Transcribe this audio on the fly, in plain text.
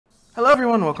Hello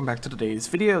everyone, welcome back to today's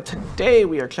video. Today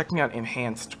we are checking out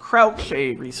Enhanced Crouch,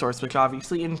 a resource which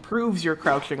obviously improves your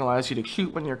crouching, allows you to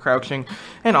shoot when you're crouching,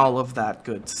 and all of that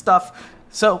good stuff.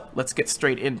 So, let's get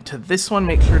straight into this one.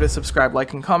 Make sure to subscribe,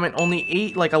 like, and comment.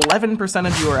 Only 11%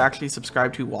 of you are actually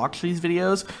subscribed who watch these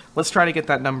videos. Let's try to get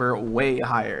that number way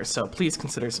higher, so please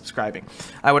consider subscribing.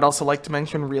 I would also like to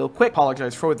mention real quick,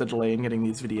 apologize for the delay in getting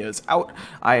these videos out.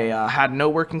 I had no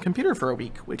working computer for a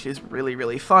week, which is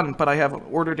really fun, but I have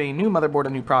ordered a new motherboard, a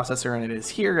new processor, and it is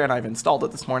here, and I've installed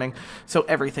it this morning, so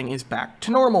everything is back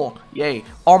to normal. Yay.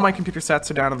 All my computer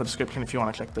stats are down in the description if you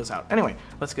want to check those out. Anyway,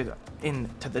 let's get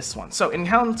into this one. So,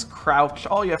 Enhanced Crouch,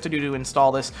 all you have to do to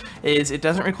install this is it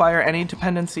doesn't require any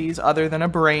dependencies other than a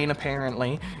brain,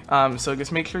 apparently. So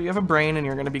just make sure you have a brain and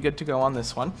you're going to be good to go on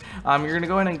this one. You're going to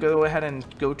go ahead and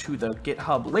go to the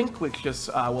GitHub link, which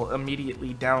just will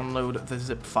immediately download the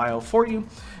zip file for you.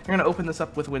 You're going to open this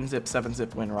up with WinZip,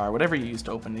 7-zip, WinRAR, whatever you use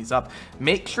to open these up.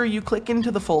 Make sure you click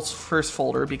into the first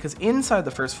folder, because inside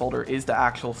the first folder is the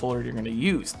actual folder you're going to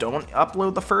use. Don't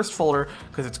upload the first folder,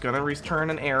 because it's going to return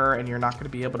an error and you're not going to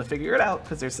be able to figure it out,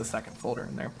 because there's the second folder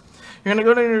in there. You're going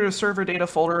to go to your server data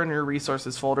folder and your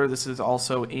resources folder. This is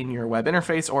also in your web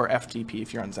interface or FTP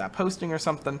if you're on Zap Hosting or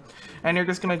something. And you're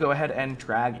just going to go ahead and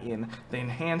drag in the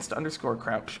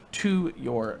enhanced_crouch to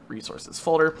your resources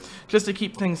folder. Just to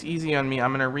keep things easy on me,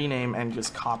 I'm going to rename and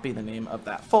just copy the name of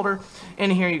that folder. In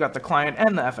here you got the client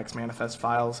and the FX manifest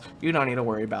files. You don't need to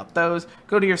worry about those.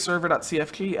 Go to your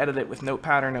server.cfg, edit it with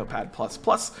Notepad or Notepad++,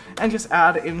 and just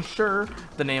add in Shure,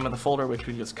 the name of the folder which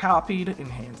we just copied,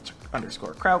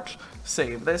 enhanced_crouch.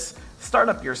 Save this, start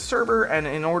up your server, and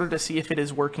in order to see if it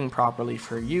is working properly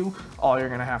for you, all you're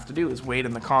going to have to do is wait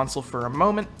in the console for a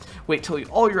moment, wait till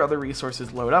all your other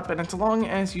resources load up, and as long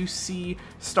as you see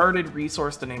started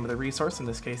resource, the name of the resource, in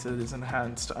this case it is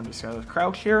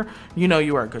enhanced_crouch here, you know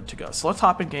you are good to go. So let's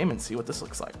hop in game and see what this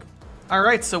looks like.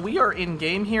 Alright, so we are in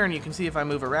game here, and you can see if I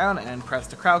move around and press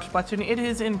the crouch button, it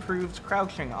is improved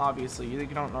crouching, obviously. You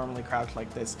don't normally crouch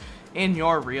like this in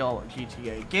your real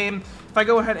GTA game. If I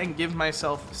go ahead and give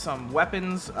myself some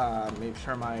weapons, make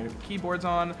sure my keyboard's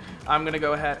on, I'm going to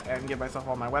go ahead and give myself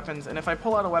all my weapons, and if I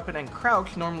pull out a weapon and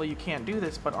crouch, normally you can't do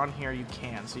this, but on here you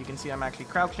can. So you can see I'm actually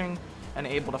crouching and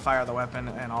able to fire the weapon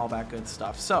and all that good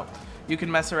stuff. So, you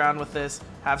can mess around with this,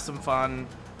 have some fun.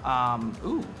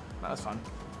 Ooh, that was fun.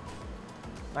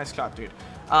 Nice shot, dude.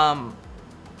 So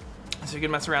you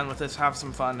can mess around with this, have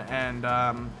some fun,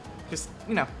 and just,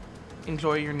 you know,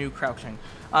 enjoy your new crouching.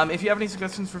 If you have any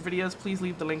suggestions for videos, please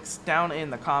leave the links down in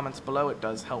the comments below. It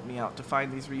does help me out to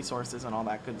find these resources and all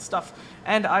that good stuff.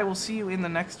 And I will see you in the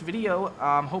next video,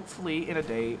 hopefully in a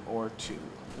day or two.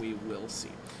 We will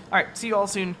see. Alright, see you all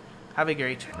soon. Have a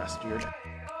great rest of your day.